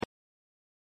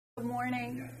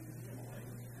morning.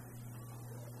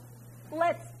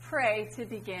 Let's pray to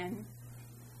begin.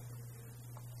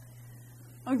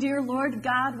 Oh, dear Lord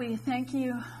God, we thank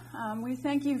you. We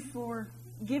thank you for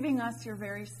giving us your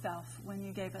very self when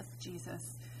you gave us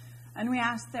Jesus. And we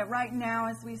ask that right now,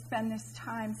 as we spend this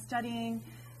time studying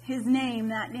his name,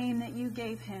 that name that you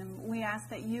gave him, we ask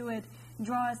that you would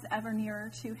draw us ever nearer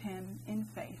to him in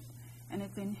faith. And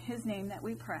it's in his name that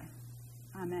we pray.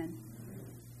 Amen.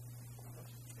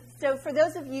 So for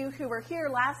those of you who were here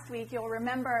last week, you'll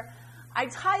remember I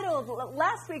titled,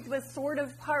 last week was sort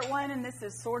of part one, and this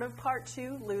is sort of part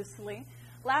two, loosely.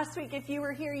 Last week, if you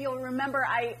were here, you'll remember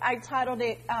I titled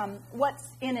it, What's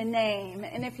in a Name?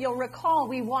 And if you'll recall,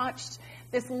 we watched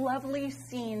this lovely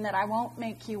scene that I won't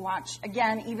make you watch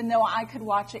again, even though I could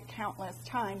watch it countless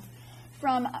times,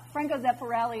 from Franco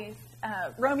Zeffirelli's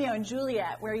Romeo and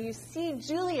Juliet, where you see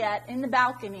Juliet in the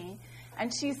balcony,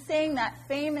 and she's saying that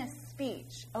famous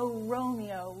speech, "Oh,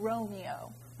 Romeo,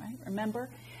 Romeo," right? Remember?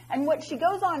 And what she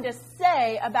goes on to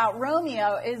say about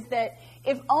Romeo is that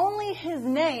if only his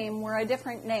name were a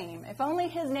different name, if only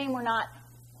his name were not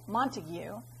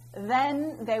Montague,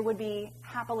 then they would be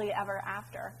happily ever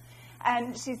after.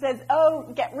 And she says,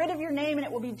 oh, get rid of your name and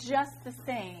it will be just the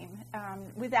same.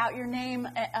 Without your name,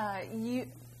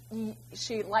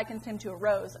 she likens him to a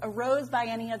rose. A rose by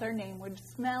any other name would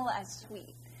smell as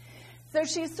sweet. So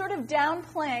she's sort of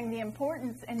downplaying the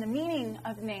importance and the meaning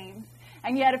of names.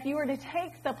 And yet, if you were to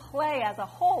take the play as a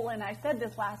whole, and I said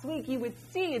this last week, you would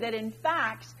see that, in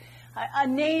fact, a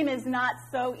name is not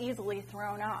so easily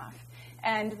thrown off.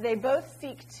 And they both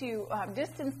seek to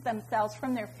distance themselves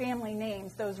from their family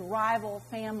names, those rival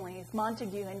families,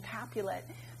 Montague and Capulet,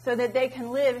 so that they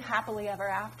can live happily ever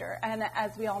after. And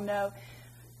as we all know,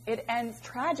 it ends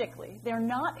tragically. They're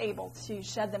not able to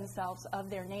shed themselves of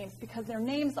their names because their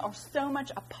names are so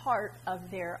much a part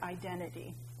of their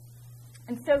identity.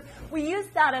 And so we use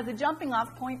that as a jumping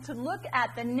off point to look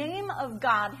at the name of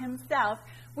God himself,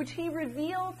 which he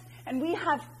revealed. And we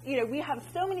have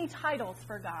so many titles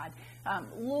for God,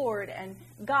 Lord and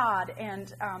God,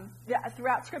 and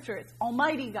throughout Scripture it's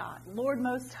Almighty God, Lord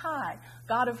Most High,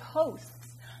 God of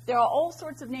Hosts. There are all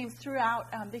sorts of names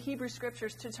throughout the Hebrew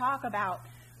Scriptures to talk about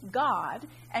God,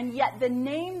 and yet the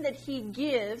name that he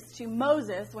gives to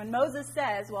Moses, when Moses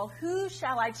says, well, who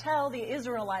shall I tell the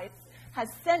Israelites has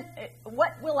sent,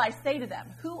 what will I say to them?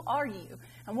 Who are you?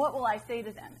 And what will I say to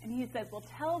them? And he says, well,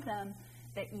 tell them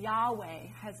that Yahweh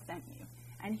has sent you.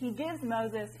 And he gives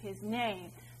Moses his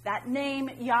name. That name,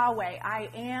 Yahweh, I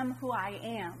am who I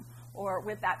am. Or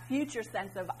with that future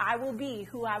sense of I will be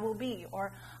who I will be.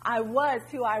 Or I was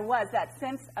who I was. That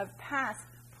sense of past,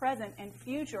 present, and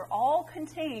future, all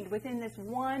contained within this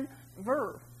one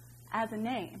verb as a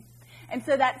name. And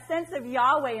so that sense of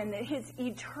Yahweh and his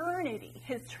eternity,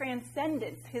 his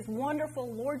transcendence, his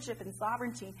wonderful lordship and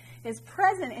sovereignty is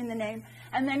present in the name.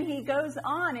 And then he goes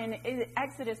on in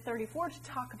Exodus 34 to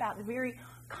talk about the very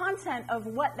content of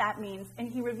what that means. And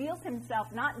he reveals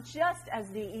himself not just as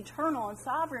the eternal and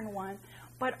sovereign one,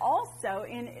 but also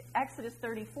in Exodus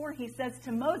 34, he says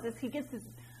to Moses, he gives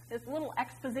this little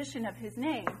exposition of his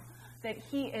name, that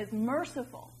he is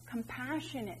merciful,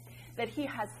 compassionate, that he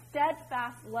has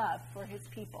steadfast love for his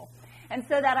people. And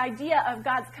so that idea of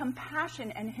God's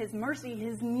compassion and his mercy,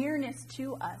 his nearness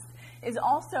to us, is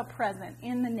also present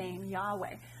in the name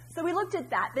Yahweh. So we looked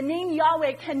at that. The name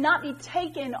Yahweh cannot be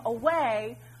taken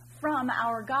away from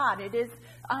our God. It is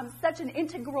such an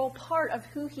integral part of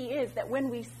who he is that when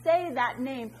we say that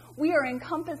name, we are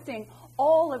encompassing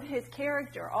all of his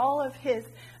character, all of his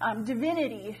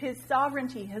divinity, his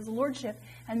sovereignty, his lordship,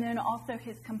 and then also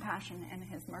his compassion and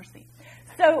his mercy.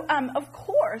 So, of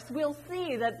course, we'll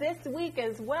see that this week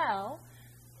as well,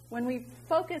 when we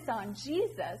focus on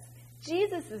Jesus,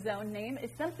 Jesus' own name is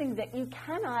something that you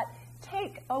cannot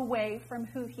take away from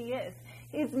who he is.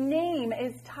 His name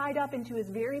is tied up into his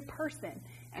very person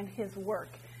and his work,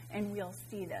 and we'll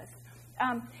see this.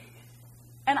 And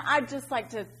I'd just like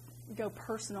to go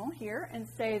personal here and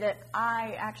say that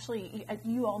I actually,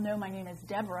 you all know my name is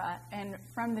Deborah, and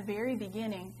from the very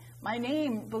beginning, my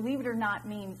name, believe it or not,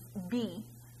 means bee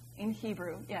in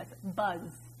Hebrew. Yes, buzz.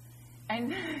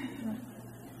 And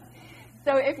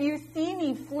so if you see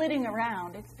me flitting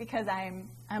around, it's because I'm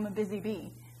a busy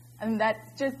bee. And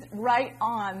that's just right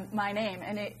on my name.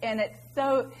 And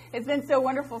it's been so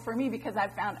wonderful for me because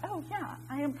I've found, oh yeah,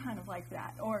 I am kind of like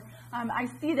that. Or I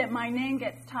see that my name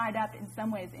gets tied up in some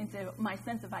ways into my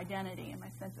sense of identity and my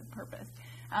sense of purpose.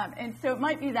 And so it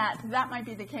might be that might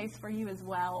be the case for you as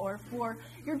well, or for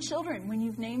your children when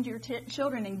you've named your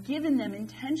children and given them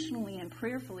intentionally and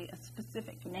prayerfully a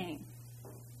specific name.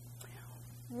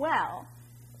 Well,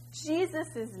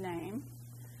 Jesus' name,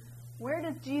 where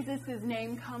does Jesus'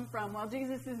 name come from? Well,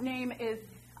 Jesus' name is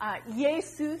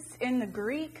Jesus in the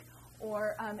Greek,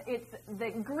 or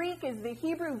the Greek is the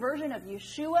Hebrew version of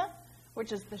Yeshua,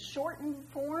 which is the shortened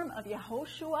form of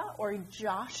Yehoshua or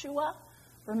Joshua.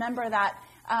 Remember that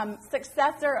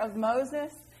successor of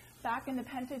Moses back in the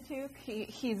Pentateuch.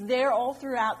 He's there all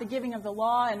throughout the giving of the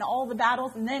law and all the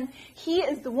battles, and then he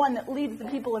is the one that leads the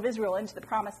people of Israel into the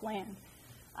promised land.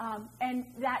 And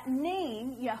that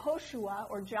name,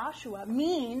 Yehoshua or Joshua,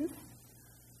 means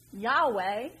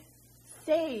Yahweh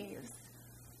saves.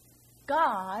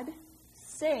 God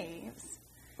saves.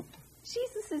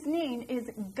 Jesus' name is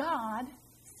God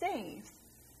saves.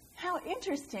 How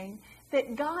interesting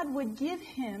that God would give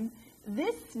him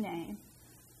this name,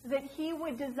 that he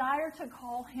would desire to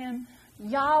call him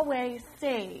Yahweh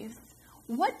saves.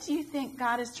 What do you think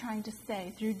God is trying to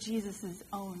say through Jesus'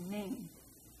 own name?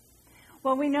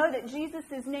 Well, we know that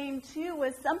Jesus' name, too,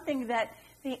 was something that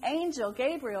the angel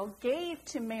Gabriel gave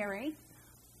to Mary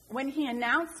when he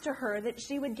announced to her that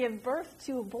she would give birth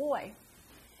to a boy.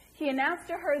 He announced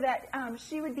to her that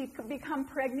she would become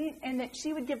pregnant and that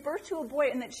she would give birth to a boy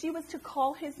and that she was to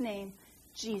call his name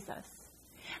Jesus.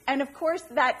 And, of course,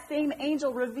 that same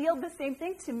angel revealed the same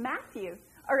thing to Matthew.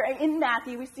 Or in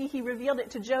Matthew, we see he revealed it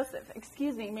to Joseph,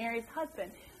 Mary's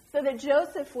husband, so that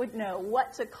Joseph would know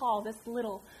what to call this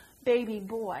little baby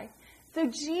boy. So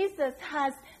Jesus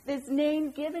has this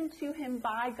name given to him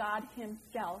by God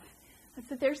himself. And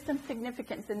so there's some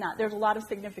significance in that. There's a lot of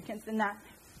significance in that.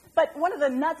 But one of the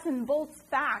nuts and bolts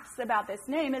facts about this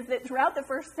name is that throughout the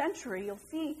first century, you'll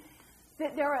see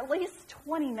that there are at least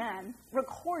 20 men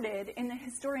recorded in the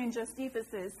historian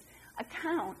Josephus'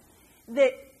 account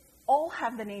that all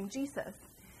have the name Jesus.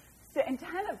 So, and 10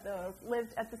 of those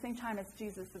lived at the same time as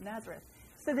Jesus of Nazareth.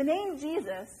 So the name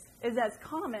Jesus is as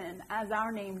common as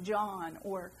our name John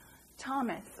or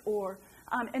Thomas,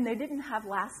 and they didn't have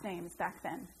last names back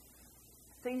then.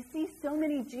 So you see so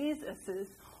many Jesuses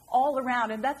all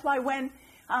around, and that's why when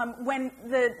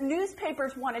the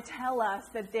newspapers want to tell us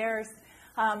that there's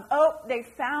they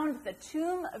found the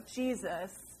tomb of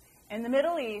Jesus in the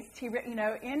Middle East,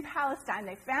 in Palestine,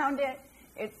 they found it.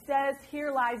 It says,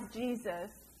 "Here lies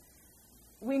Jesus."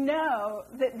 We know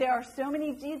that there are so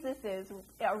many Jesuses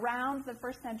around the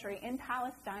first century in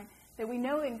Palestine that we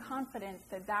know in confidence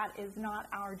that that is not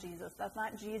our Jesus. That's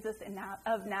not Jesus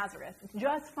of Nazareth.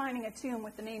 Just finding a tomb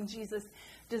with the name Jesus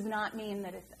does not mean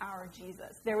that it's our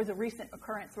Jesus. There was a recent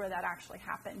occurrence where that actually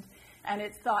happened, and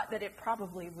it's thought that it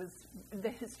probably was,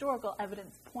 the historical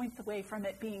evidence points away from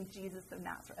it being Jesus of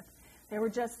Nazareth. There were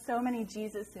just so many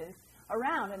Jesuses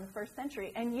around in the first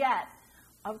century, and yet,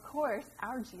 of course,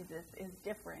 our Jesus is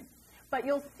different. But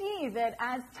you'll see that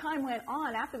as time went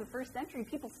on, after the first century,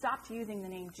 people stopped using the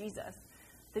name Jesus.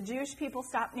 The Jewish people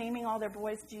stopped naming all their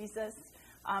boys Jesus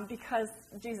because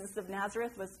Jesus of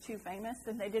Nazareth was too famous,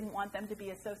 and they didn't want them to be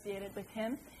associated with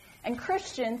him. And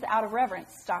Christians, out of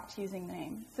reverence, stopped using the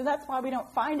name. So that's why we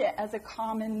don't find it as a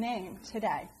common name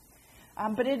today.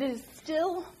 But it is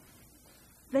still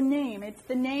the name. It's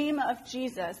the name of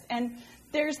Jesus. And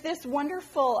there's this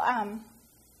wonderful...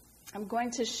 I'm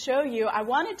going to show you. I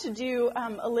wanted to do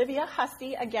Olivia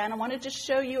Hussey again. I wanted to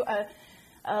show you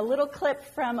a little clip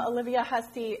from Olivia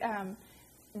Hussey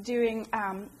doing,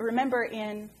 remember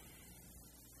in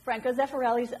Franco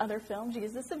Zeffirelli's other film,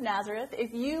 Jesus of Nazareth.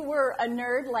 If you were a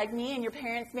nerd like me and your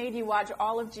parents made you watch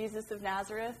all of Jesus of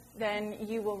Nazareth, then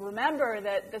you will remember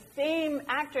that the same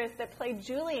actress that played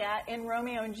Juliet in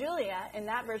Romeo and Juliet, in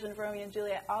that version of Romeo and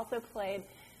Juliet, also played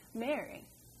Mary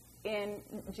in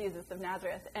Jesus of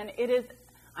Nazareth. And it is,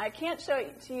 I can't show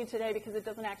it to you today because it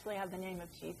doesn't actually have the name of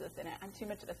Jesus in it. I'm too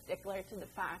much of a stickler to the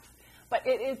facts. But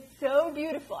it is so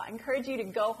beautiful. I encourage you to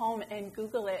go home and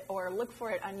Google it or look for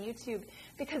it on YouTube,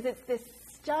 because it's this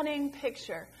stunning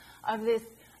picture of this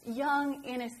young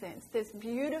innocence, this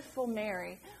beautiful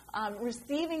Mary,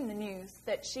 receiving the news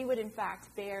that she would in fact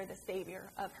bear the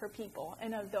Savior of her people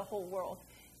and of the whole world.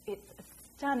 It's a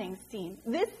stunning scene.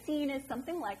 This scene is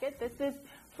something like it. This is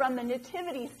from the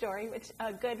Nativity story, which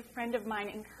a good friend of mine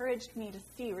encouraged me to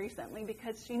see recently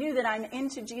because she knew that I'm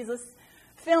into Jesus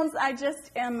films. I just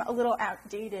am a little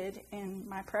outdated in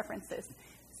my preferences.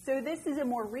 So this is a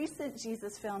more recent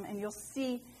Jesus film, and you'll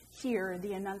see here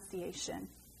the Annunciation.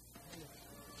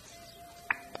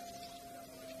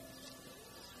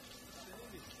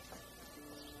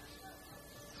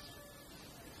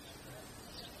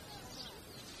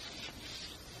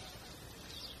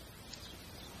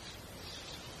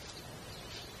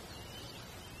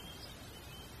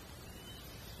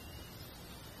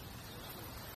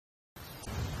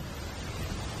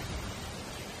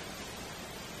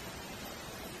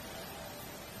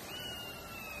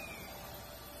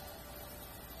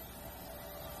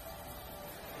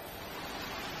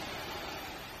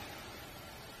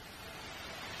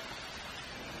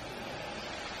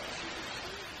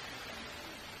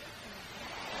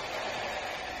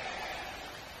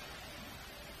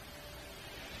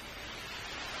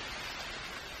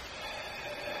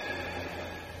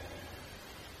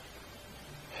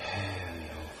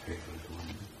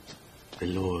 The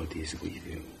Lord is with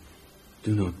you.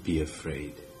 Do not be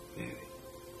afraid, Mary,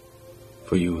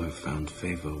 for you have found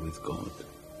favor with God.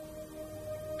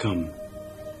 Come,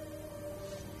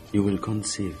 you will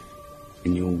conceive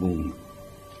in your womb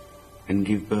and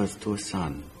give birth to a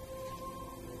son,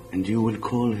 and you will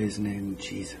call his name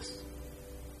Jesus.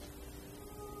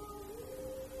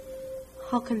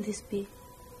 How can this be,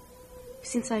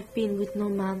 since I've been with no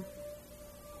man?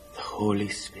 The Holy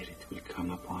Spirit will come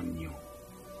upon you,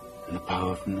 and the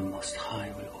power from the Most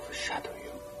High will overshadow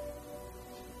you.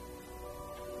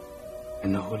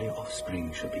 And the holy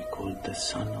offspring shall be called the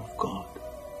Son of God.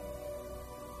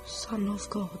 Son of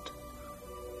God.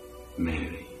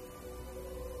 Mary,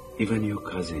 even your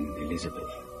cousin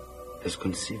Elizabeth has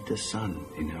conceived a son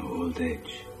in her old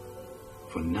age,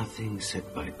 for nothing said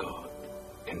by God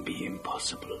can be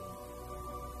impossible.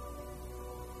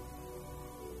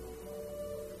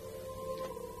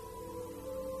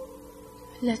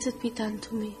 Let it be done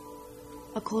to me,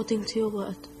 according to your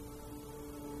word.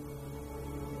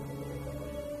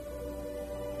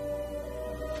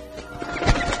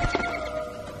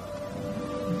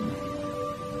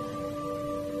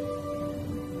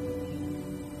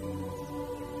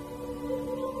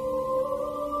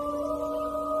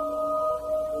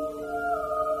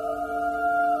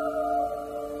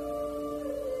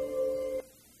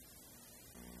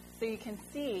 So you can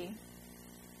see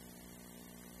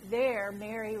there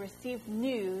Mary received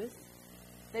news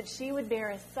that she would bear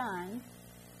a son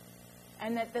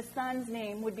and that the son's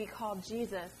name would be called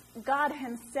Jesus. God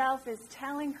himself is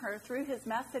telling her through his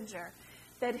messenger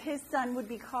that his son would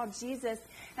be called Jesus.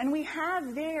 And we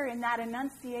have there in that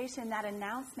annunciation, that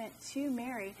announcement to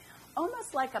Mary,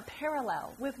 almost like a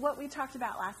parallel with what we talked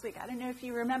about last week. I don't know if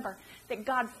you remember that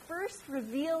God first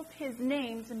reveals his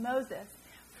name to Moses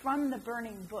from the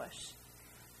burning bush.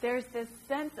 There's this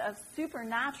sense of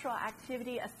supernatural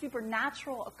activity, a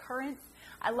supernatural occurrence.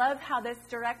 I love how this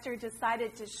director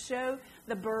decided to show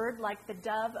the bird like the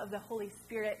dove of the Holy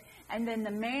Spirit, and then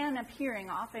the man appearing.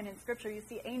 Often in Scripture you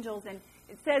see angels, and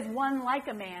it says one like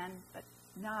a man, but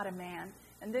not a man.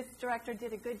 And this director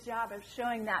did a good job of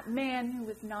showing that man who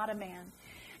was not a man.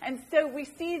 And so we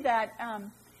see that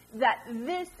that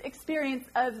this experience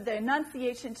of the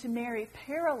Annunciation to Mary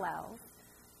parallels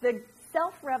the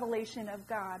self-revelation of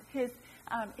God, his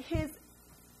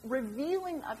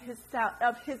revealing of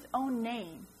his own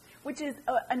name, which is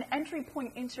an entry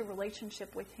point into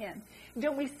relationship with him.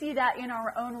 Don't we see that in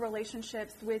our own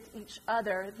relationships with each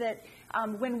other, that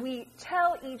when we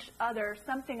tell each other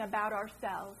something about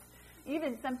ourselves,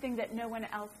 even something that no one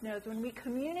else knows, when we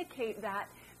communicate that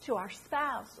to our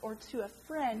spouse or to a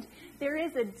friend, there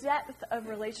is a depth of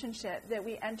relationship that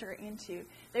we enter into.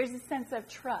 There's a sense of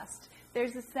trust.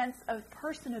 There's a sense of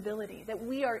personability, that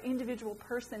we are individual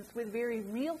persons with very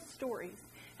real stories.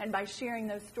 And by sharing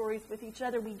those stories with each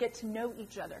other, we get to know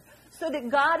each other. So that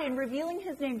God, in revealing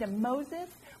his name to Moses,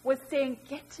 was saying,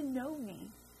 get to know me.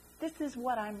 This is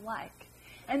what I'm like.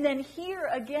 And then here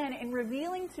again, in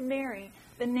revealing to Mary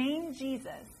the name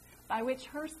Jesus, by which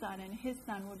her son and his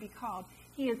son would be called,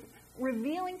 he is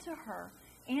revealing to her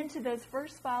and to those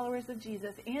first followers of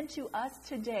Jesus and to us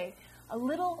today a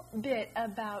little bit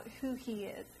about who he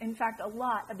is. In fact, a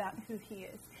lot about who he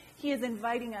is. He is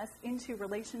inviting us into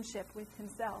relationship with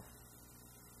himself.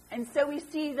 And so we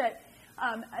see that,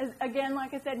 again,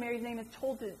 like I said, Mary's name is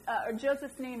told to, or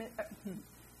Joseph's name,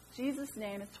 Jesus'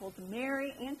 name is told to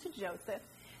Mary and to Joseph.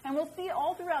 And we'll see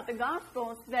all throughout the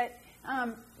Gospels that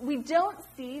we don't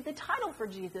see the title for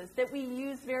Jesus that we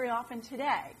use very often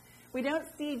today. We don't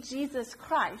see Jesus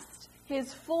Christ,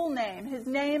 his full name, his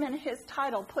name and his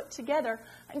title put together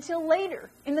until later.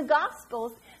 In the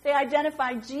Gospels, they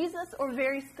identify Jesus, or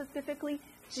very specifically,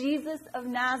 Jesus of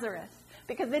Nazareth.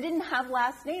 Because they didn't have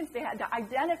last names, they had to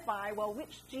identify, well,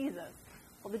 which Jesus?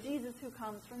 Well, the Jesus who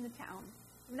comes from the town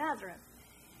of Nazareth.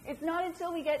 It's not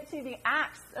until we get to the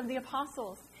Acts of the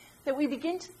Apostles that we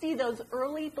begin to see those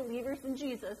early believers in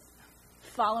Jesus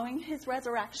following his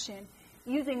resurrection,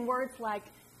 using words like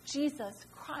Jesus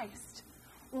Christ,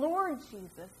 Lord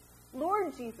Jesus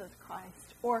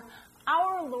Christ, or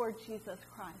our Lord Jesus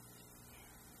Christ.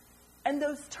 And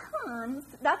those terms,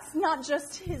 that's not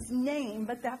just his name,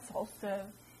 but that's also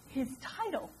his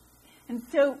title. And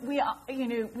so we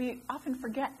often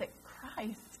forget that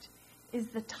Christ is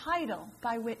the title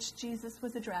by which Jesus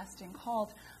was addressed and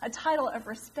called, a title of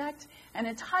respect and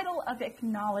a title of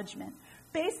acknowledgement.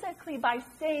 Basically, by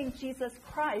saying Jesus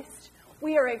Christ,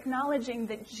 we are acknowledging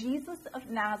that Jesus of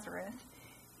Nazareth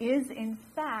is, in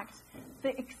fact,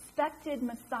 the expected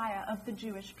Messiah of the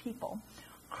Jewish people.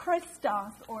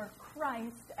 Christos, or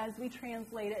Christ, as we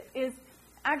translate it, is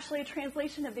actually a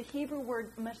translation of the Hebrew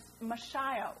word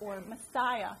Messiah, or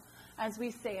Messiah, as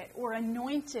we say it, or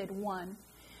anointed one.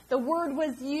 The word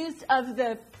was used of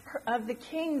the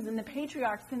kings and the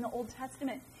patriarchs in the Old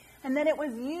Testament. And then it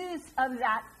was used of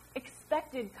that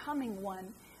expected coming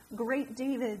one, great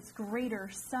David's greater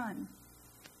son.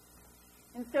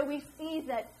 And so we see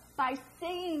that by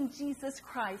saying Jesus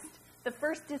Christ, the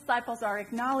first disciples are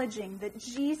acknowledging that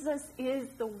Jesus is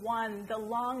the one, the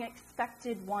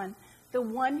long-expected one, the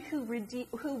one who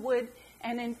would,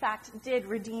 and in fact did,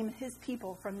 redeem his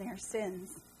people from their sins.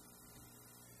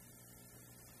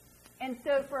 And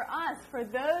so for us, for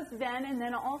those then, and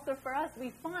then also for us,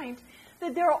 we find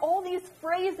that there are all these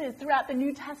phrases throughout the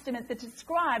New Testament that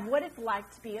describe what it's like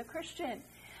to be a Christian.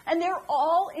 And they're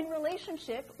all in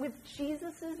relationship with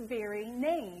Jesus' very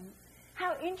name.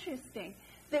 How interesting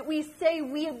that we say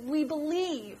we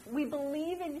believe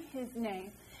in his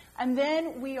name, and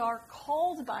then we are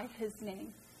called by his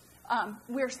name.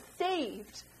 We're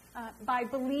saved by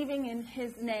believing in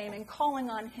his name and calling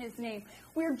on his name.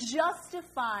 We're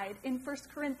justified. In 1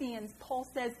 Corinthians, Paul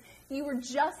says, you were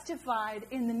justified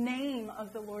in the name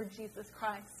of the Lord Jesus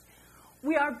Christ.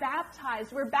 We are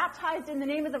baptized. We're baptized in the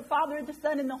name of the Father, the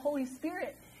Son, and the Holy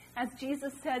Spirit, as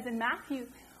Jesus says in Matthew.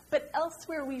 But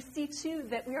elsewhere we see, too,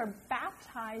 that we are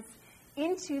baptized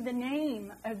into the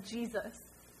name of Jesus.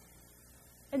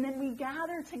 And then we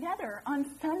gather together on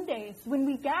Sundays. When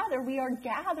we gather, we are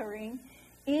gathering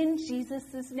in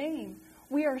Jesus' name.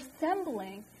 We are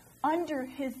assembling under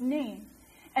his name.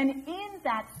 And in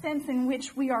that sense in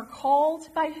which we are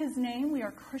called by his name, we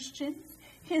are Christians,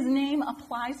 his name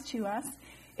applies to us.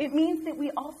 It means that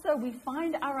we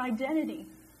find our identity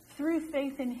through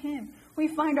faith in him. We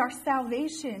find our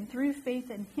salvation through faith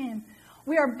in him.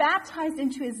 We are baptized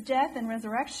into his death and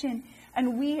resurrection,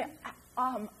 and we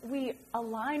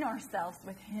align ourselves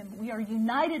with him. We are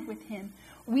united with him.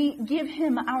 We give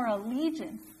him our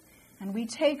allegiance, and we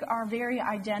take our very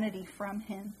identity from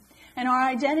him. And our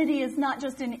identity is not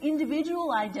just an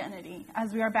individual identity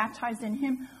as we are baptized in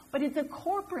him, but it's a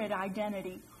corporate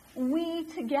identity. We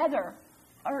together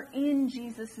are in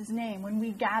Jesus' name when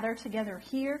we gather together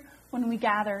here, when we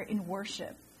gather in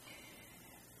worship.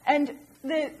 And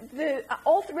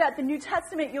all throughout the New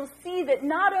Testament, you'll see that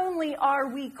not only are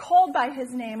we called by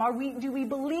his name, do we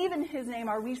believe in his name,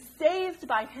 are we saved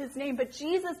by his name, but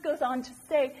Jesus goes on to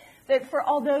say that for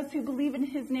all those who believe in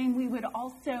his name, we would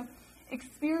also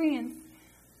experience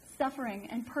suffering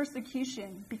and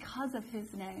persecution because of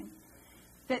his name.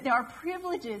 That there are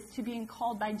privileges to being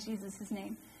called by Jesus'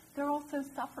 name. There are also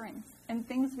sufferings and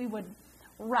things we would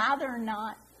rather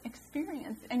not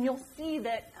experience. And you'll see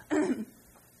that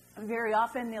very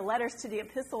often the writers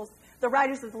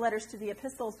of the letters to the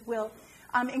epistles will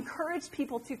encourage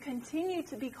people to continue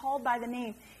to be called by the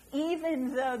name,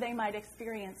 even though they might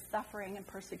experience suffering and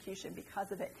persecution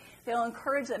because of it. They'll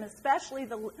encourage them, especially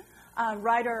the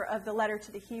writer of the letter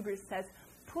to the Hebrews says,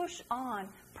 push on,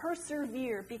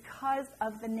 persevere because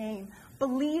of the name.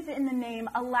 Believe in the name.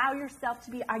 Allow yourself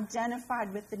to be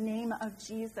identified with the name of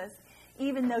Jesus,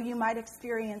 even though you might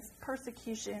experience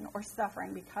persecution or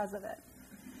suffering because of it.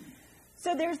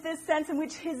 So there's this sense in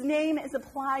which his name is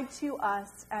applied to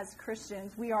us as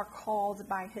Christians. We are called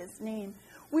by his name.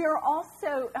 We are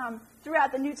also,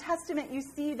 throughout the New Testament, you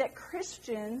see that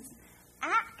Christians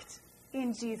act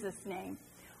in Jesus' name.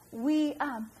 We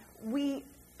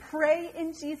pray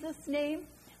in Jesus' name.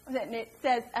 And it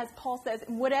says, as Paul says,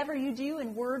 whatever you do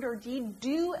in word or deed,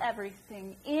 do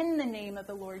everything in the name of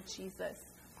the Lord Jesus.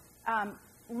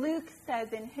 Luke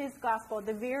says in his gospel, at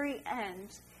the very end,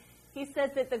 he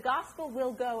says that the gospel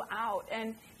will go out,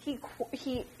 and he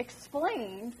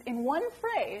explains in one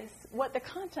phrase what the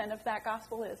content of that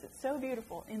gospel is. It's so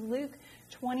beautiful. In Luke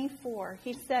 24,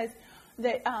 he says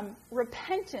that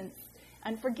repentance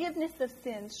and forgiveness of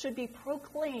sins should be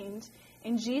proclaimed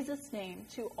in Jesus' name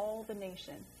to all the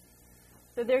nations.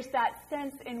 So there's that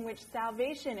sense in which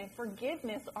salvation and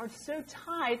forgiveness are so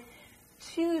tied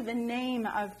to the name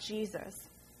of Jesus.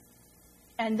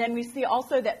 And then we see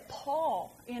also that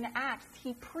Paul, in Acts,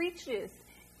 he preaches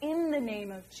in the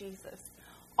name of Jesus.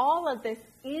 All of this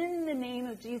in the name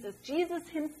of Jesus. Jesus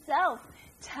himself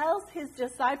tells his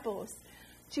disciples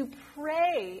to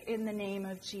pray in the name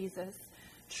of Jesus.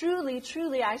 Truly,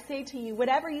 truly, I say to you,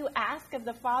 whatever you ask of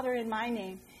the Father in my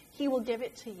name, he will give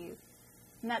it to you.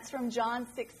 And that's from John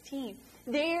 16.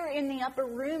 There in the upper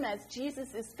room, as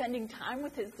Jesus is spending time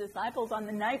with his disciples on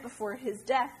the night before his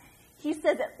death, he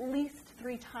says at least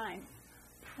 3 times,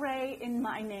 pray in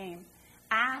my name.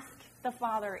 Ask the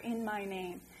Father in my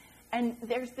name. And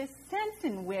there's this sense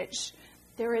in which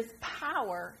there is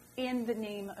power in the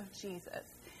name of Jesus.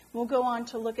 We'll go on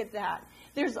to look at that.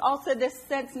 There's also this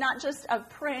sense not just of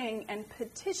praying and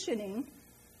petitioning,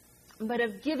 but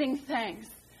of giving thanks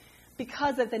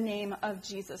because of the name of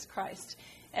Jesus Christ.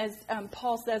 As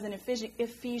Paul says in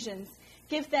Ephesians,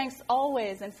 give thanks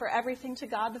always and for everything to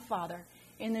God the Father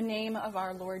in the name of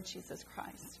our Lord Jesus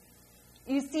Christ.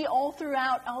 You see all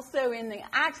throughout, also in the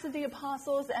Acts of the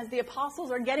Apostles, as the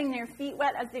apostles are getting their feet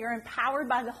wet, as they are empowered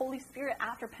by the Holy Spirit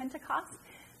after Pentecost,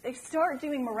 they start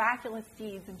doing miraculous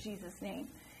deeds in Jesus' name.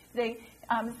 They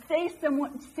say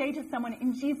to someone,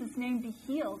 in Jesus' name be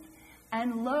healed.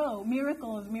 And lo,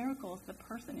 miracle of miracles, the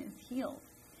person is healed.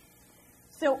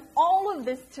 So all of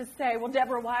this to say, well,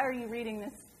 Deborah, why are you reading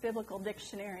this biblical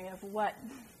dictionary of what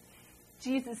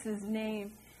Jesus'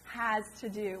 name has to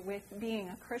do with being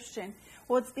a Christian?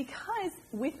 Well, it's because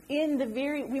within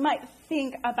we might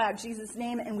think about Jesus'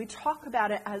 name and we talk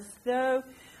about it as though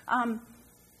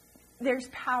there's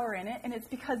power in it, and it's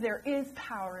because there is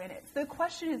power in it. So the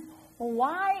question is, well,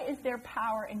 why is there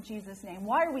power in Jesus' name?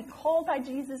 Why are we called by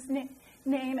Jesus' name,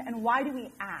 and why do we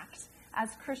act as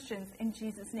Christians in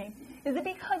Jesus' name? Is it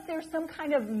because there's some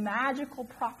kind of magical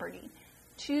property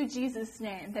to Jesus'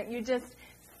 name, that you just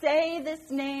say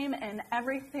this name and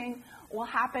everything will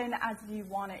happen as you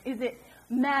want it? Is it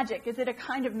magic? Is it a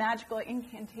kind of magical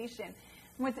incantation? And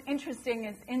what's interesting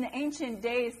is in the ancient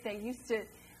days, they used to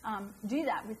do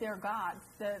that with their gods.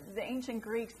 The ancient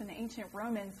Greeks and the ancient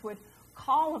Romans would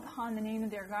call upon the name of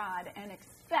their God and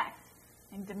expect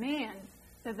and demand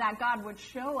that God would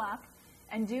show up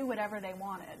and do whatever they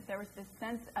wanted. There was this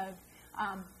sense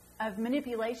of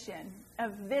manipulation,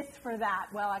 of this for that.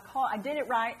 Well, I did it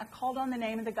right. I called on the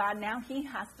name of the God. Now he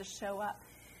has to show up.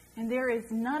 And there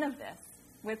is none of this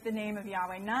with the name of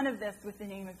Yahweh. None of this with the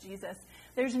name of Jesus.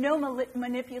 There's no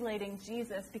manipulating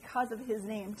Jesus because of his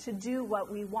name to do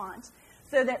what we want.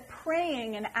 So that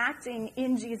praying and acting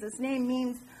in Jesus' name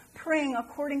means praying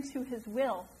according to his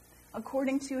will,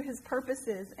 according to his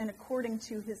purposes, and according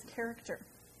to his character.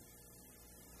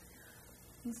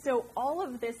 And so all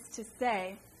of this to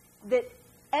say that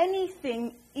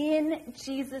anything in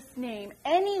Jesus' name,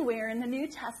 anywhere in the New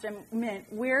Testament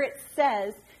where it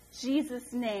says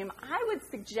Jesus' name, I would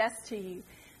suggest to you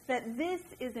that this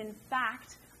is in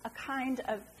fact a kind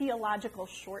of theological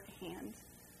shorthand.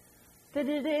 That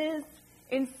it is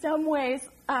in some ways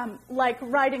like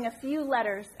writing a few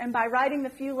letters. And by writing the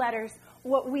few letters,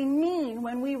 what we mean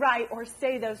when we write or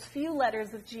say those few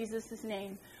letters of Jesus'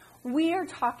 name, we are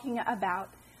talking about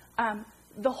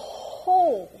the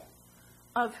whole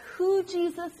of who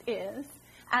Jesus is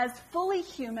as fully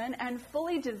human and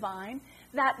fully divine,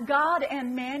 that God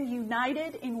and man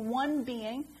united in one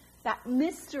being, that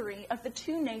mystery of the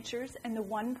two natures and the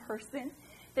one person,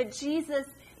 that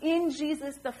in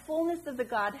Jesus, the fullness of the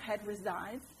Godhead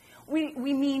resides. We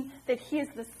mean that he is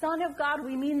the Son of God.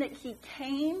 We mean that he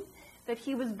came, that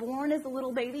he was born as a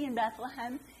little baby in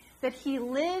Bethlehem, that he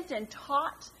lived and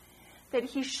taught, that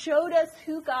he showed us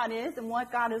who God is and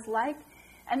what God is like,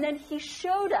 and then he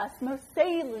showed us most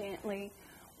saliently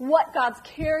what God's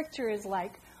character is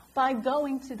like by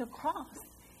going to the cross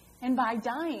and by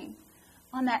dying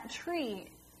on that tree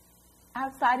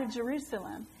outside of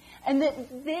Jerusalem. And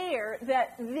that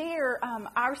there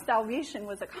our salvation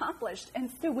was accomplished. And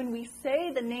so when we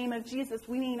say the name of Jesus,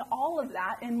 we mean all of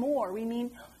that and more. We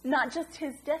mean not just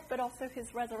his death, but also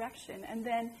his resurrection, and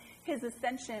then his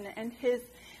ascension and his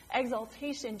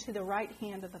exaltation to the right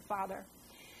hand of the Father.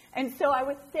 And so I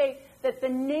would say that the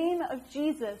name of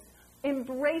Jesus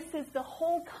embraces the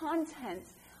whole content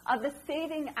of the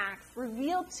saving acts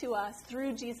revealed to us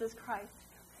through Jesus Christ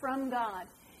from God.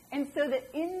 And so that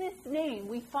in this name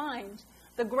we find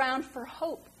the ground for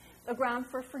hope, the ground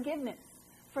for forgiveness,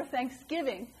 for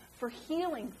thanksgiving, for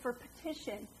healing, for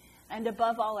petition, and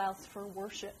above all else for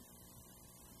worship.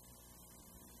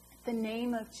 The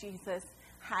name of Jesus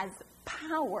has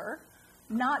power,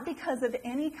 not because of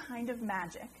any kind of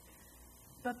magic,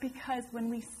 but because when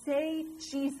we say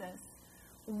Jesus,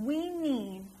 we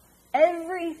mean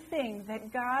everything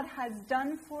that God has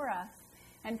done for us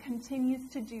and continues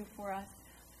to do for us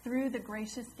through the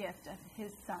gracious gift of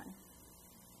his Son.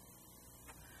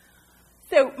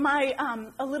 So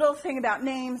a little thing about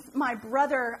names. My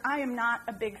brother, I am not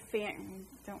a big fan.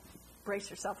 Don't brace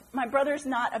yourself. My brother's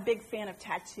not a big fan of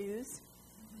tattoos.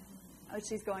 Oh,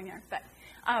 she's going there. But,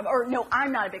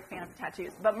 I'm not a big fan of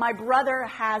tattoos. But my brother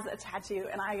has a tattoo,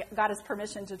 and I got his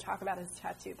permission to talk about his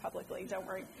tattoo publicly. Don't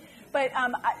worry. But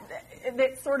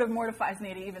it sort of mortifies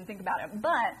me to even think about it.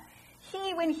 But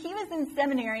when he was in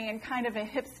seminary and kind of a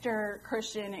hipster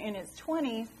Christian in his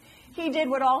 20s, he did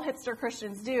what all hipster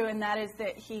Christians do, and that is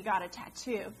that he got a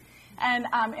tattoo. And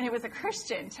it was a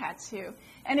Christian tattoo.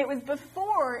 And it was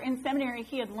before in seminary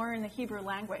he had learned the Hebrew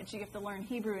language. You have to learn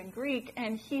Hebrew and Greek.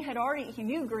 And he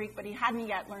knew Greek, but he hadn't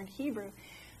yet learned Hebrew.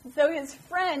 So his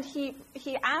friend,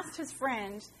 he asked his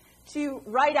friend to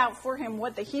write out for him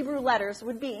what the Hebrew letters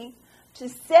would be to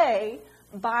say,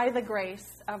 by the grace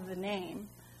of the name,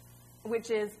 which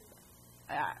is,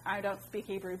 I don't speak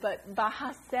Hebrew, but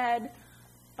Bahased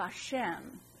Bashem.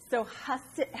 So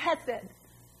Hesed.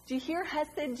 Do you hear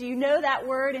Hesed? Do you know that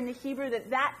word in the Hebrew,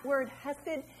 that word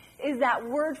Hesed is that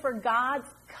word for God's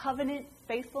covenant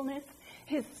faithfulness,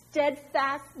 his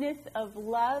steadfastness of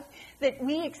love that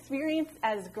we experience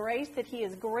as grace, that he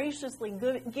is graciously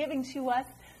giving to us,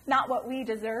 not what we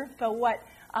deserve, but what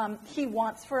he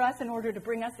wants for us in order to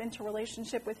bring us into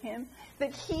relationship with him,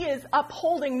 that he is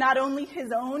upholding not only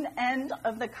his own end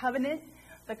of the covenant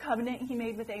he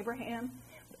made with Abraham,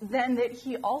 then that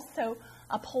he also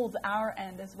upholds our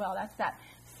end as well. That's that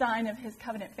sign of his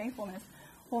covenant faithfulness.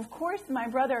 Well, of course, my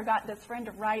brother got this friend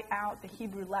to write out the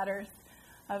Hebrew letters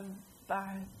of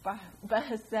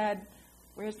Bahased.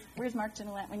 Where's Mark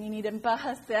Genelette when you need him?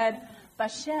 Bahased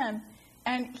Bashem.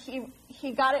 And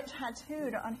he got it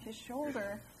tattooed on his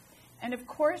shoulder. And of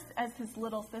course, as his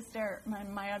little sister,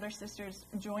 my other sisters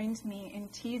joined me in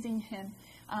teasing him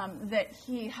that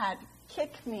he had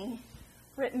 "kick me"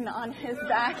 written on his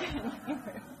back in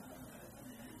Hebrew.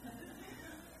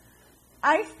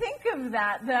 I think of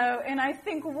that, though, and I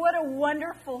think what a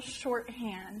wonderful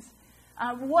shorthand.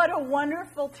 What a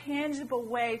wonderful, tangible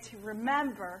way to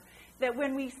remember that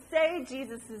when we say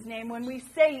Jesus' name, when we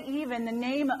say even the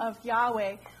name of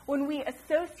Yahweh, when we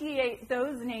associate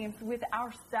those names with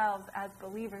ourselves as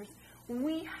believers,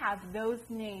 we have those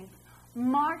names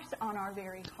marked on our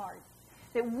very hearts,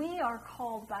 that we are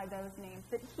called by those names,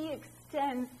 that he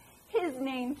extends his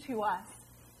name to us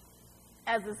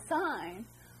as a sign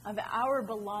of our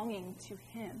belonging to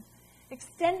him.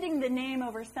 Extending the name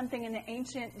over something in the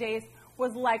ancient days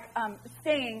was like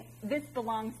saying, this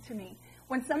belongs to me.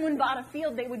 When someone bought a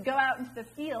field, they would go out into the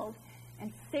field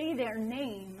and say their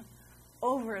name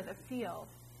over the field.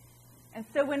 And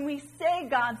so when we say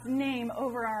God's name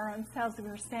over our own selves,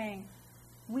 we're saying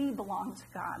we belong to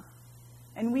God.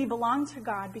 And we belong to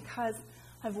God because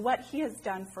of what he has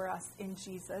done for us in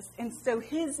Jesus. And so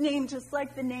his name, just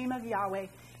like the name of Yahweh,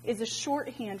 is a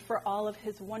shorthand for all of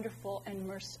his wonderful and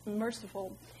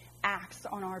merciful acts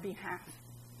on our behalf.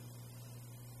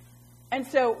 And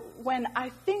so when I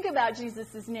think about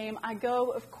Jesus' name, I go,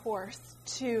 of course,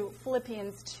 to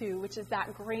Philippians 2, which is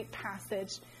that great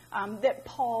passage that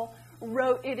Paul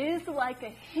wrote. It is like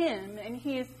a hymn, and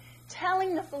he is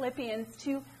telling the Philippians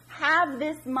to have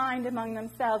this mind among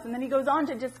themselves. And then he goes on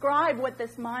to describe what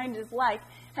this mind is like.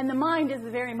 And the mind is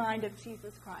the very mind of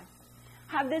Jesus Christ.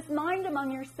 Have this mind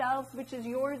among yourselves, which is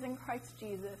yours in Christ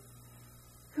Jesus,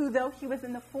 who, though he was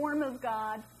in the form of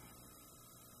God,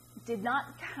 did not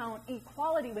count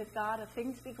equality with God a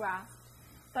thing to be grasped,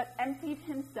 but emptied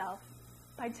himself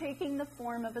by taking the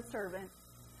form of a servant,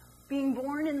 being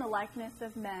born in the likeness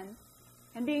of men,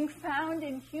 and being found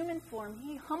in human form,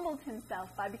 he humbled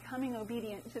himself by becoming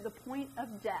obedient to the point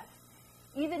of death,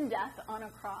 even death on a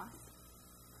cross.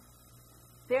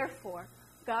 Therefore,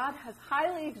 God has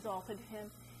highly exalted him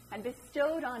and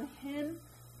bestowed on him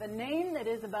the name that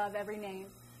is above every name,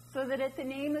 so that at the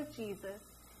name of Jesus,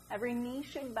 every knee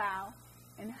should bow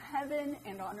in heaven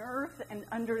and on earth and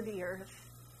under the earth,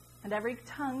 and every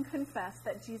tongue confess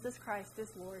that Jesus Christ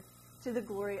is Lord, to the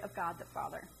glory of God the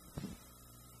Father.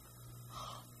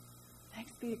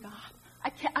 Thanks be to God.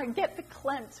 I get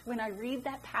verklempt when I read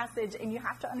that passage, and you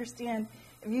have to understand,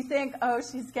 if you think, oh,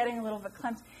 she's getting a little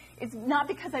verklempt, it's not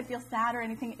because I feel sad or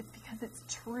anything, it's because it's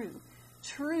true.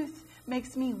 Truth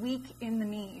makes me weak in the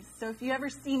knees. So if you ever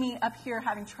see me up here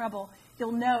having trouble,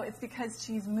 you'll know it's because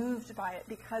she's moved by it,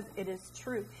 because it is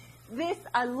true. This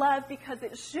I love because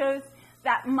it shows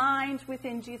that mind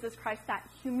within Jesus Christ, that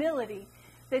humility,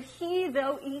 that he,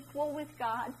 though equal with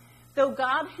God, though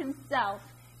God himself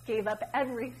gave up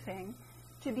everything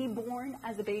to be born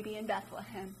as a baby in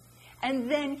Bethlehem. And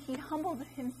then he humbled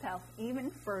himself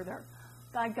even further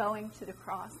by going to the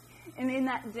cross. And in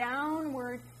that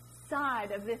downward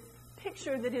side of this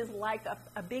picture that is like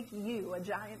a big U, a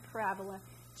giant parabola,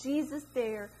 Jesus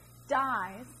there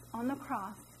dies on the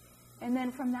cross. And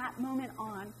then from that moment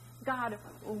on, God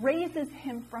raises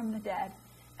him from the dead.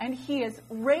 And he is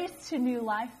raised to new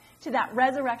life, to that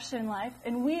resurrection life.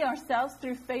 And we ourselves,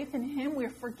 through faith in him, we're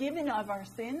forgiven of our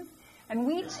sins. And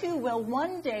we too will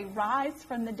one day rise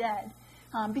from the dead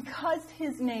because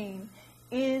his name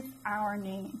is our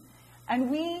name.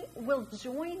 And we will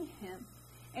join him.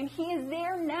 And he is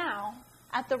there now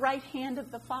at the right hand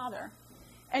of the Father.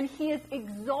 and he is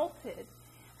exalted.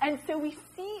 And so we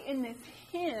see in this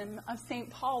hymn of St.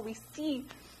 Paul, we see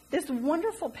this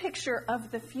wonderful picture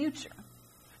of the future.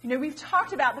 You know, we've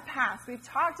talked about the past. We've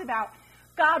talked about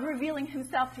God revealing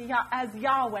himself as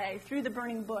Yahweh through the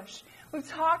burning bush. We've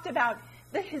talked about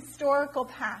the historical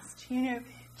past, you know,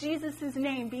 Jesus'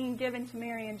 name being given to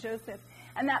Mary and Joseph,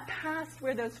 and that past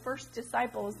where those first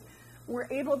disciples were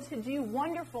able to do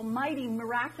wonderful, mighty,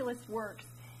 miraculous works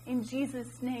in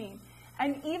Jesus' name.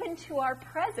 And even to our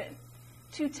present,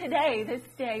 to today, this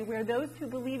day, where those who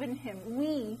believe in him,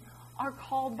 we are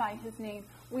called by his name.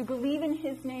 We believe in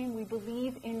his name. We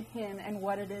believe in him and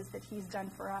what it is that he's done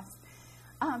for us.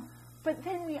 But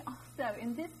then we also,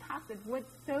 in this passage,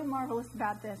 what's so marvelous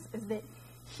about this is that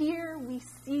here we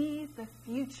see the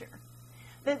future.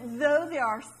 That though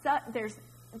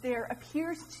there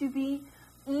appears to be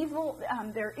evil,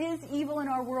 there is evil in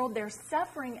our world, there's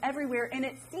suffering everywhere, and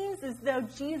it seems as though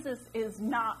Jesus is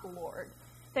not Lord,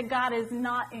 that God is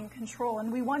not in control.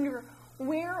 And we wonder,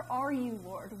 where are you,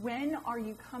 Lord? When are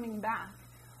you coming back?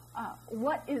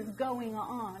 What is going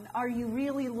on? Are you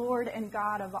really Lord and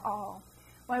God of all?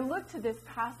 Well, I look to this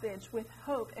passage with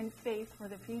hope and faith for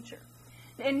the future.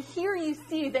 And here you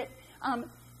see that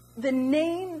the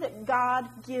name that God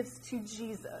gives to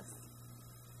Jesus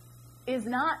is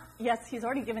not, yes, he's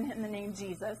already given him the name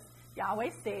Jesus.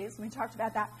 Yahweh saves. We talked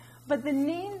about that. But the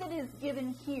name that is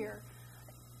given here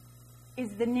is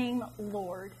the name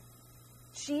Lord.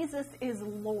 Jesus is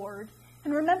Lord.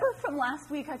 And remember from last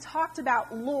week I talked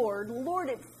about Lord. Lord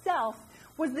itself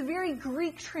was the very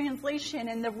Greek translation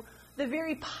and the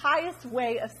very pious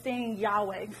way of saying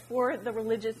Yahweh for the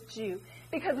religious Jew.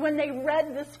 Because when they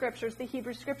read the scriptures, the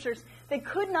Hebrew scriptures, they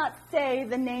could not say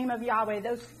the name of Yahweh,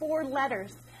 those 4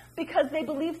 letters, because they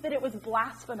believed that it was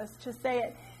blasphemous to say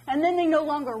it. And then they no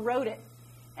longer wrote it.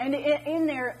 And in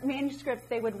their manuscripts,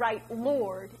 they would write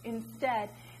Lord instead.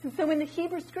 And so when the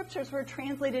Hebrew scriptures were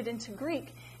translated into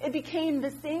Greek, it became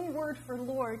the same word for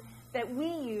Lord that we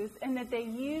use and that they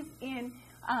use in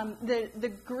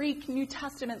the Greek New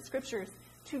Testament scriptures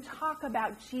to talk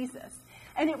about Jesus.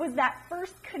 And it was that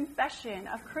first confession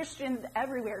of Christians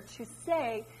everywhere to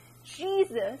say,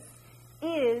 Jesus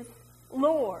is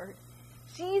Lord.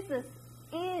 Jesus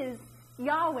is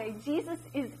Yahweh. Jesus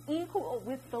is equal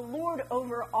with the Lord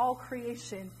over all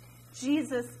creation.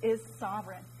 Jesus is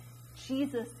sovereign.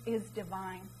 Jesus is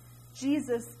divine.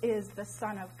 Jesus is the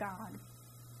Son of God.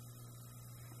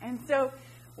 And so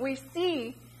we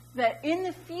see that in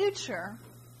the future,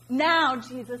 now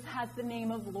Jesus has the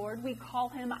name of Lord. We call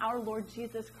him our Lord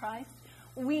Jesus Christ.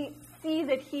 We see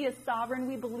that he is sovereign.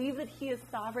 We believe that he is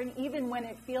sovereign, even when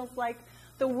it feels like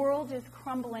the world is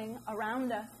crumbling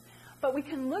around us. But we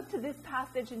can look to this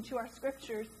passage and to our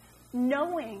scriptures,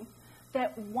 knowing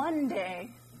that one day,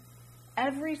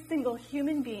 every single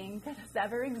human being that has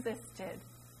ever existed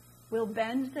will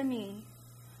bend the knee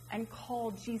and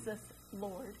call Jesus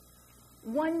Lord.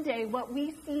 One day, what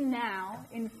we see now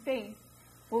in faith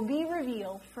will be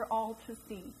revealed for all to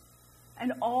see.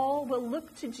 And all will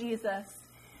look to Jesus,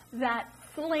 that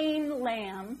slain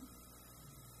lamb,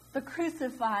 the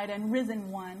crucified and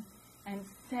risen one, and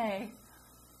say,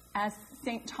 as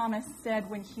St. Thomas said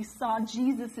when he saw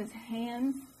Jesus'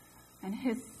 hands and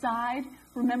his side,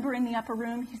 remember in the upper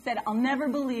room, he said, I'll never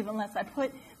believe unless I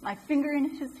put my finger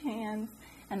in his hands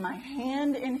and my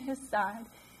hand in his side.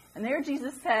 And there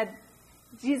Jesus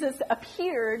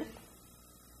appeared,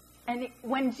 and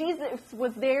when Jesus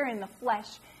was there in the flesh,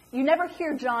 you never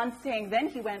hear John saying, then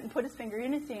he went and put his finger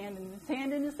in his hand and his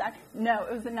hand in his side. No,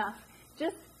 it was enough.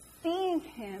 Just seeing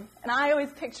him, and I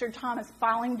always pictured Thomas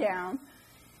falling down.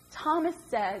 Thomas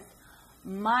says,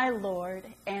 my Lord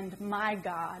and my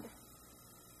God.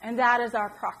 And that is our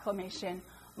proclamation,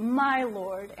 my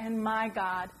Lord and my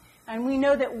God. And we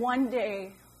know that one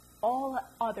day, all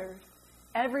others,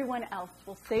 everyone else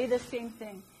will say the same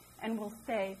thing and will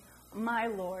say, my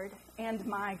Lord and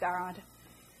my God.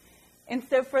 And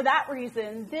so for that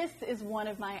reason, this is one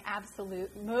of my absolute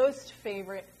most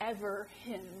favorite ever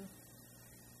hymns.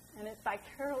 And it's by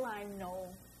Caroline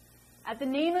Knoll. At the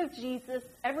name of Jesus,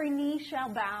 every knee shall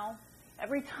bow,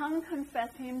 every tongue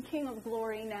confess him King of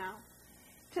glory now.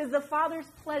 'Tis the Father's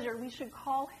pleasure we should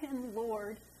call him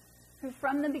Lord, who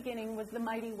from the beginning was the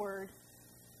mighty Word,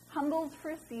 humbled for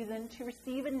a season to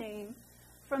receive a name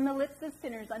from the lips of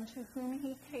sinners unto whom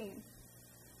he came.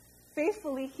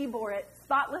 Faithfully he bore it,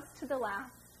 spotless to the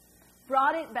last,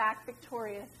 brought it back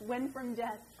victorious when from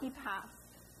death he passed,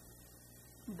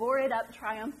 bore it up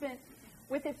triumphant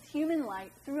with its human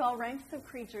light through all ranks of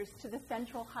creatures to the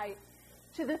central height,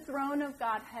 to the throne of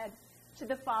Godhead, to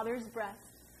the Father's breast,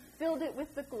 filled it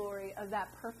with the glory of that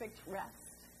perfect rest.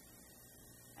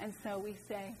 And so we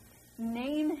say,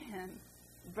 name him,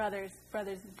 brothers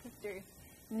and sisters.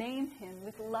 Name him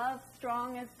with love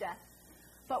strong as death,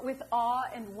 but with awe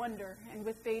and wonder and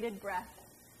with bated breath.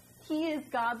 He is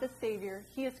God the Savior.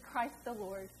 He is Christ the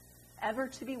Lord, ever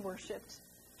to be worshipped,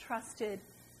 trusted,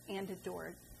 and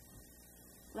adored.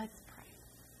 Let's pray.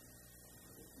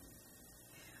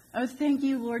 Oh, thank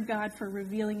you, Lord God, for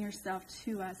revealing yourself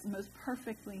to us most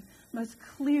perfectly, most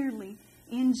clearly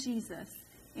in Jesus,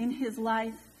 in his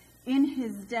life, in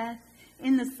his death,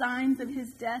 in the signs of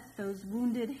his death, those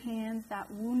wounded hands, that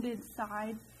wounded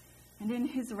side, and in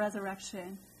his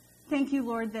resurrection. Thank you,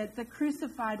 Lord, that the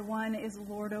crucified one is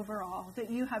Lord over all, that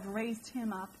you have raised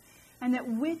him up, and that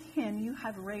with him you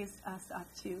have raised us up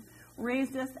too.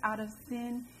 Raised us out of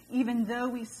sin, even though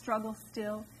we struggle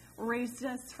still. Raised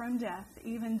us from death,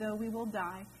 even though we will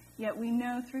die. Yet we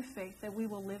know through faith that we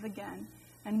will live again,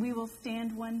 and we will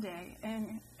stand one day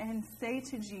and say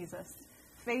to Jesus,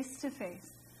 face to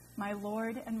face, my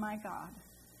Lord and my God.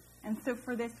 And so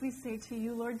for this we say to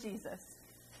you, Lord Jesus,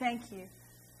 thank you,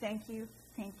 thank you,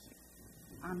 thank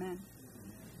you. Amen.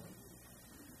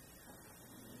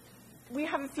 We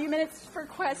have a few minutes for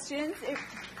questions.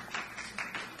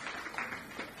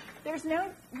 There's no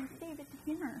David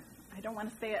here. I don't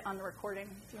want to say it on the recording.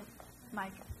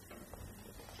 Mike.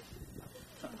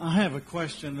 I have a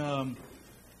question.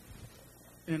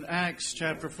 In Acts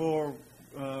chapter 4,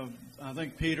 I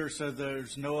think Peter said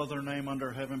there's no other name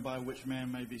under heaven by which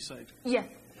man may be saved. Yes.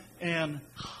 And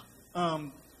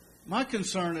my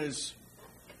concern is,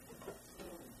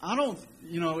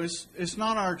 it's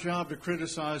not our job to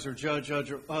criticize or judge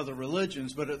other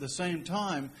religions, but at the same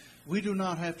time, we do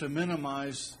not have to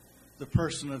minimize the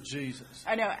person of Jesus.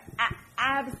 I know.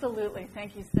 Absolutely.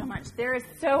 Thank you so much. There is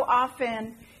so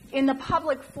often in the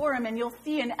public forum, and you'll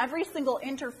see in every single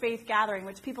interfaith gathering,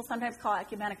 which people sometimes call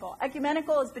ecumenical.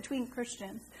 Ecumenical is between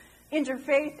Christians.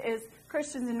 Interfaith is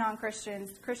Christians and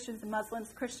non-Christians, Christians and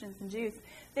Muslims, Christians and Jews.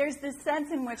 There's this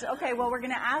sense in which, okay, well, we're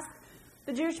going to ask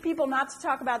the Jewish people not to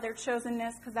talk about their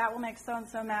chosenness because that will make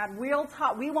so-and-so mad. We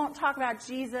won't talk about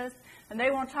Jesus, and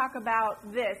they won't talk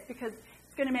about this because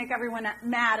it's going to make everyone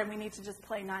mad, and we need to just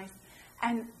play nice.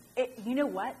 And you know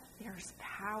what? There's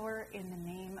power in the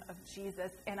name of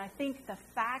Jesus. And I think the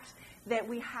fact that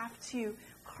we have to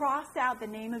cross out the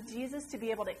name of Jesus to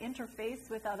be able to interface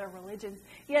with other religions.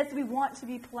 Yes, we want to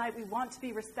be polite. We want to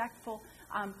be respectful.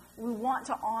 We want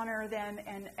to honor them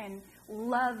and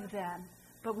love them.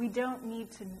 But we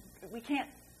can't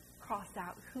cross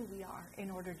out who we are in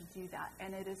order to do that.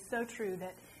 And it is so true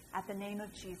that at the name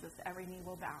of Jesus, every knee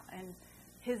will bow. And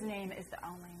his name is the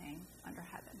only name under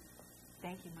heaven.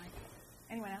 Thank you, Mike.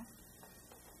 Anyone else?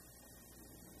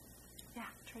 Yeah,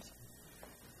 Tricia.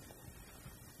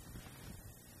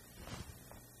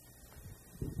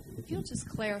 If you'll just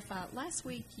clarify, last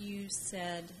week you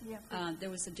said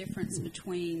there was a difference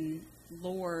between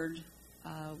Lord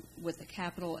with a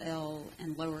capital L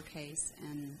and lowercase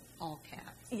and all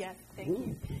caps. Yes, thank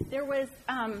you. There was,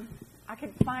 I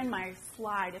could find my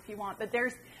slide if you want, but there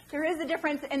is a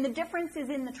difference, and the difference is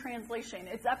in the translation.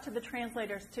 It's up to the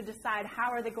translators to decide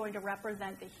how are they going to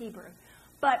represent the Hebrew.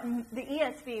 But the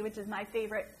ESV, which is my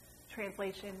favorite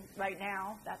translation right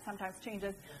now, that sometimes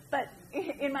changes, but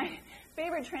in my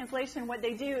favorite translation, what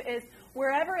they do is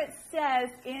wherever it says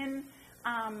in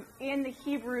the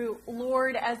Hebrew,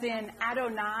 Lord as in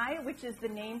Adonai, which is the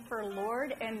name for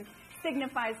Lord and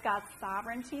signifies God's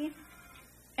sovereignty,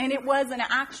 and it was an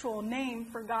actual name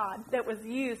for God that was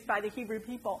used by the Hebrew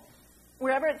people.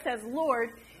 Wherever it says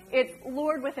Lord, it's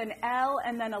Lord with an L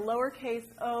and then a lowercase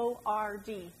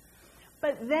O-R-D.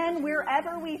 But then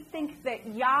wherever we think that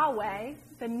Yahweh,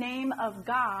 the name of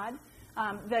God,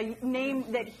 the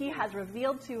name that he has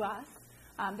revealed to us,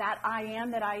 that I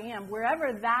am,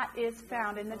 wherever that is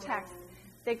found in the text,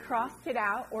 they crossed it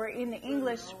out, or in the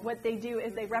English, what they do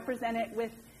is they represent it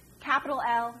with capital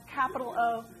L, capital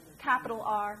O, capital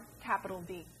R, capital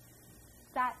V.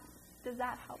 Does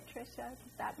that help, Tricia?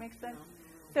 Does that make sense?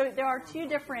 So there are two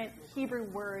different Hebrew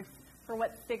words for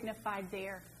what's signified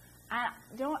there. I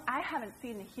haven't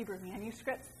seen the Hebrew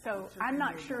manuscripts, so I'm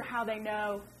not sure how they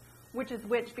know which is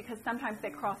which, because sometimes they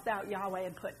cross out Yahweh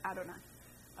and put Adonai.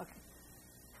 Okay.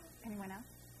 Anyone else?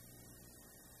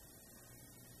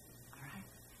 All right.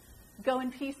 Go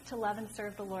in peace to love and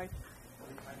serve the Lord.